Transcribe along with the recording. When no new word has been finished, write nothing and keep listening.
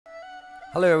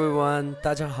Hello everyone,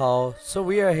 大家好. So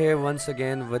we are here once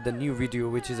again with a new video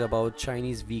which is about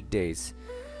Chinese weekdays.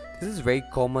 This is very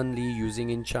commonly using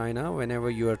in China whenever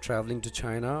you are traveling to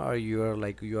China or you are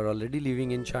already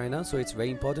living in China. So it's very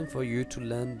important for you to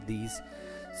learn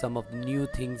some of the new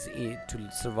things to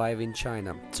survive in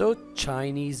China. So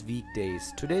Chinese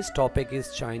weekdays. Today's topic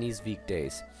is Chinese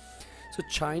weekdays. So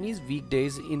Chinese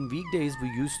weekdays, in weekdays we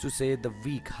used to say the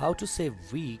week. How to say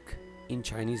week in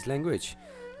Chinese language?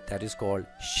 That is called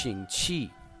xingqi.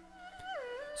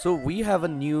 So we have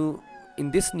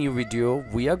in this new video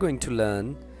we are going to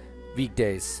learn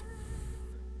weekdays.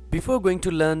 Before going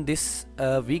to learn this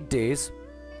weekdays,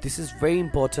 this is very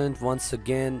important. Once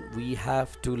again, we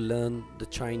have to learn the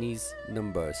Chinese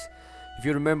numbers. If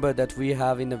you remember that we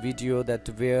have in a video that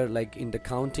where like in the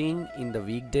counting, in the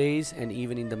weekdays and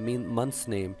even in the month's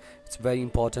name, it's very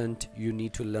important you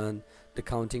need to learn the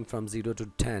counting from 0 to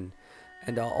 10.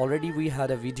 And already we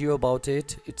had a video about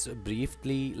it. It's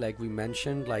briefly like we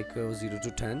mentioned 0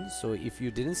 to 10. So if you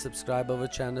didn't subscribe our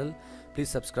channel, please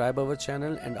subscribe our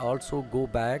channel and also go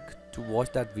back to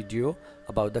watch that video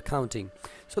about the counting.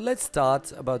 So let's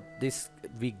start about this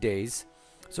weekdays.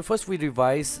 So first we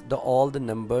revise all the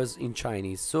numbers in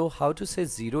Chinese. So how to say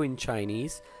 0 in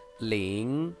Chinese?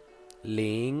 Ling,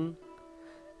 ling,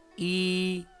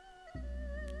 yi,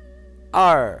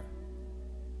 er,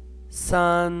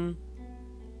 san,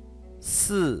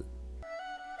 4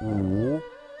 5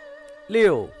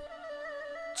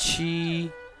 6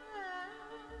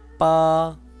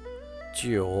 7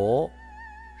 8 9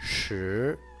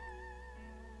 10.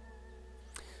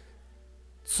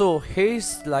 So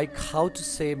here's like how to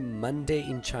say Monday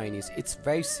in Chinese. It's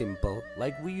very simple.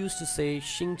 Like we used to say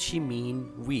xingqi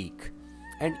mean week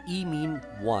and yi mean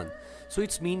one. So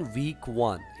it's mean week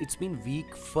 1. It's mean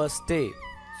week first day.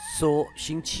 So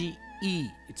xingqi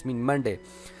yi, it's mean Monday.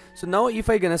 So now if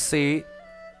I gonna say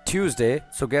Tuesday,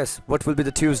 so guess what will be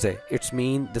the Tuesday? It's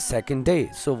mean the second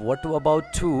day. So what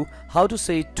about 2? How to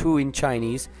say 2 in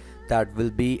Chinese? That will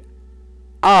be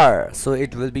er. So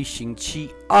it will be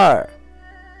xingqi er.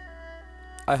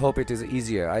 I hope it is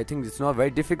easier. I think it's not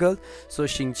very difficult. So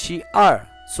xingqi er.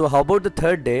 So how about the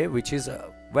third day, which is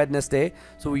Wednesday?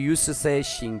 So we used to say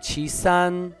xingqi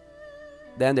san.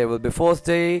 Then there will be fourth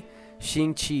day,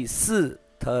 xingqi si,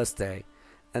 Thursday.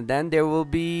 And then there will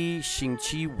be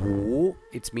xingqi wu,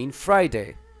 it means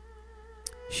Friday.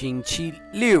 Xingqi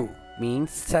liu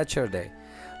means Saturday.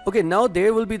 Okay, now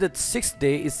there will be the 6th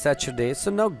day is Saturday.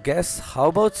 So now guess how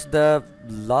about the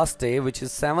last day, which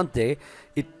is 7th day?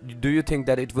 Do you think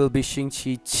that it will be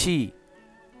xingqi qi?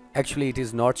 Actually it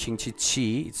is not xingqi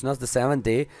qi, it's not the 7th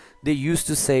day. They used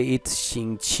to say it's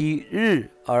xingqi ri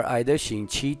or either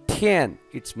xingqi tiān,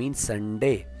 it means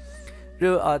Sunday.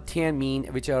 Or tiān mean,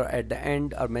 which are at the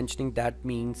end are mentioning that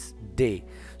means day.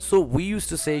 So we used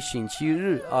to say xingqi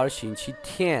ri or xingqi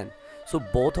tiān. So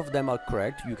both of them are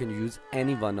correct. You can use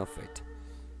any one of it,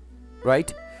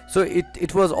 right? So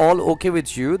it was all okay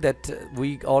with you that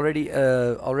we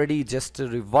already just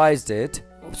revised it.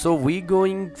 So we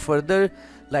going further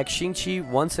like xingqi.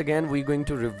 Once again we're going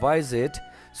to revise it.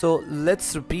 So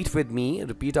let's repeat with me,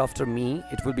 repeat after me.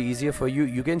 It will be easier for you.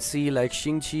 You can see like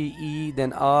xingqi yi,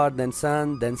 then er, then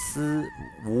san, then si,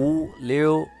 wu,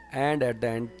 liu, and at the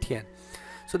end tiān.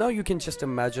 So now you can just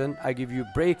imagine, I give you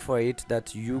a break for it,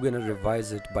 that you're gonna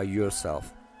revise it by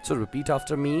yourself. So repeat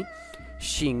after me.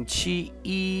 xingqi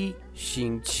yi,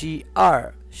 xingqi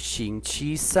er,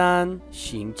 xingqi san,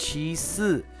 xingqi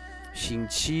si,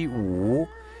 xingqi wu,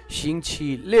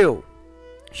 xingqi liu,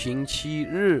 xingqi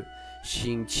ri,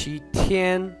 xingqi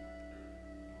tiān.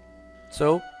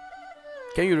 So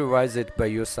can you revise it by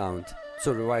your sound?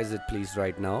 So revise it please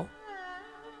right now.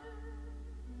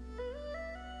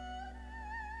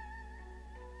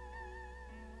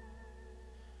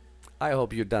 I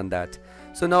hope you've done that.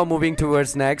 So now moving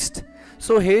towards next.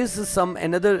 So here's some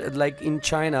another, like in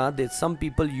China that some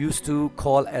people used to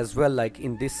call as well, like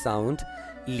in this sound,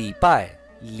 li bai.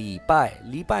 Li bai.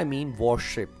 Li bai mean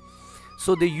worship.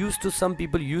 So some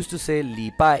people used to say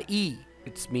li bai yi.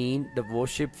 It's mean the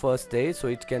worship first day. So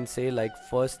it can say like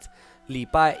first li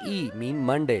bai yi mean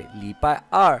Monday. Li bai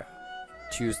er,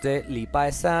 Tuesday. Li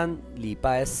bai san, li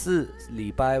bai si,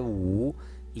 li bai wu,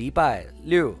 li bai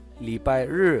liu, li bai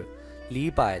ri,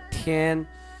 li bai tiān.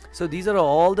 So these are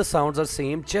all the sounds are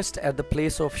same. Just at the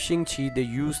place of xingqi they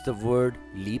use the word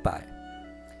li bai.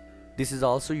 This is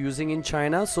also using in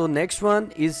China. So next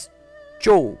one is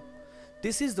zhōu.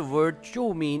 This is the word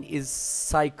zhōu mean is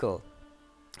cycle.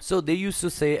 So they used to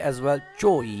say as well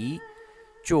周一、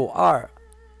周二、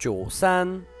周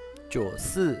三、周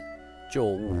四、周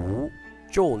五、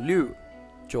周六、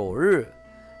周日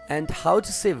And how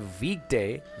to say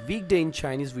weekday? Weekday in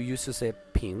Chinese we used to say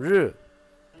平日.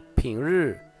 平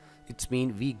日. It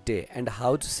means weekday. And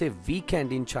how to say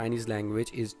weekend in Chinese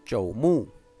language is 周末.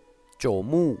 周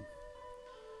末.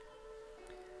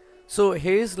 So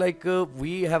here's like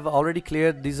we have already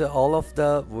cleared these are all of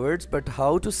the words, but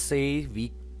how to say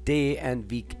weekday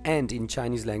and weekend in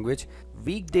Chinese language?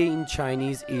 Weekday in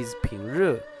Chinese is 平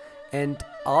日, and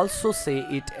also say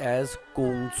it as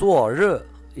工作日.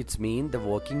 It's mean the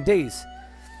working days.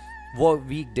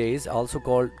 Weekdays also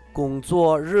called 工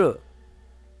作日,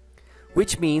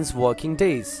 which means working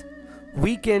days.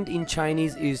 Weekend in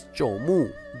Chinese is 周末.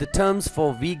 The terms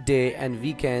for weekday and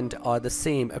weekend are the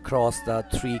same across the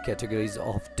three categories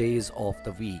of days of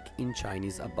the week in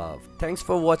Chinese above. Thanks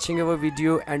for watching our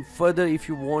video, and further if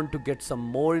you want to get some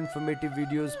more informative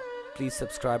videos, please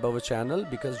subscribe our channel,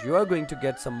 because you are going to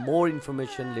get some more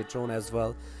information later on as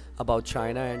well about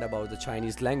China and about the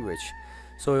Chinese language.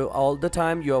 So all the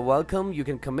time you are welcome. You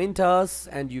can comment us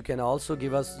and you can also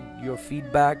give us your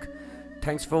feedback.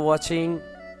 Thanks for watching.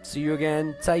 See you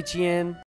again. 再见.